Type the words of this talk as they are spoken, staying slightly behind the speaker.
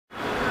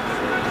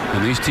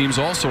And these teams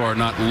also are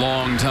not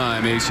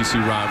long-time ACC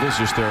rivals,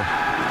 just their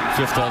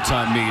 5th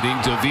all-time meeting.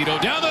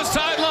 DeVito down the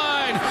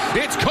sideline.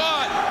 It's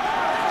caught.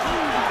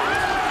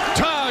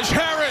 Taj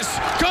Harris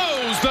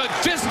goes the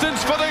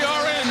distance for the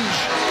Orange.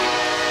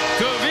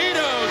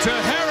 DeVito to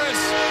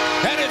Harris,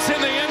 and it's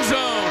in the end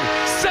zone.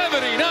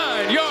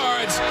 79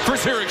 yards for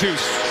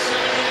Syracuse.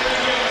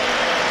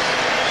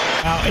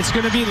 It's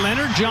going to be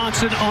Leonard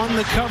Johnson on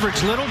the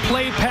coverage. Little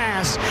play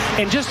pass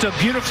and just a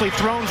beautifully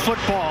thrown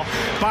football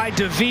by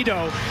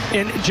DeVito.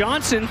 And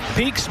Johnson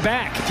peeks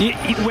back.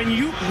 When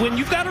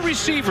you've got a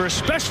receiver,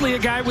 especially a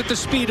guy with the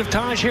speed of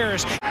Taj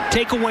Harris,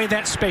 take away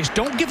that space.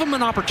 Don't give him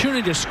an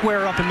opportunity to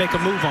square up and make a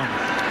move on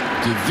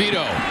him.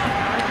 DeVito.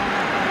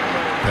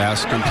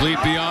 Pass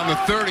complete beyond the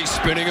 30.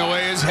 Spinning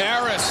away is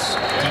Harris.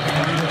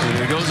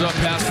 He goes up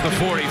past the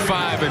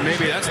 45, and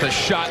maybe that's the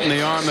shot in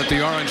the arm that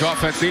the Orange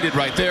offense needed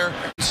right there.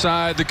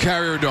 Inside the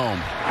Carrier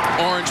Dome.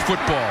 Orange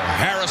football.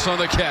 Harris on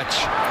the catch.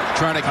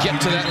 Trying to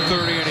get to that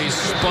 30, and he's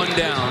spun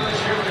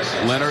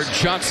down. Leonard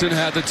Johnson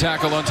had the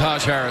tackle on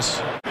Taj Harris.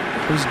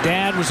 His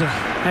dad was a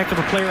heck of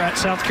a player at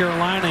South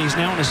Carolina. He's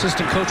now an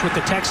assistant coach with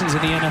the Texans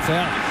in the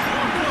NFL.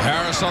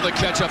 Harris on the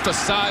catch up the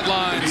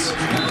sidelines.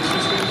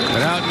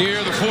 And out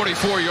near the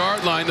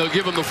 44-yard line, they'll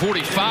give him the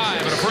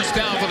 45. And a first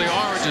down for the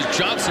Orange as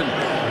Johnson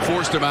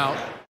forced him out.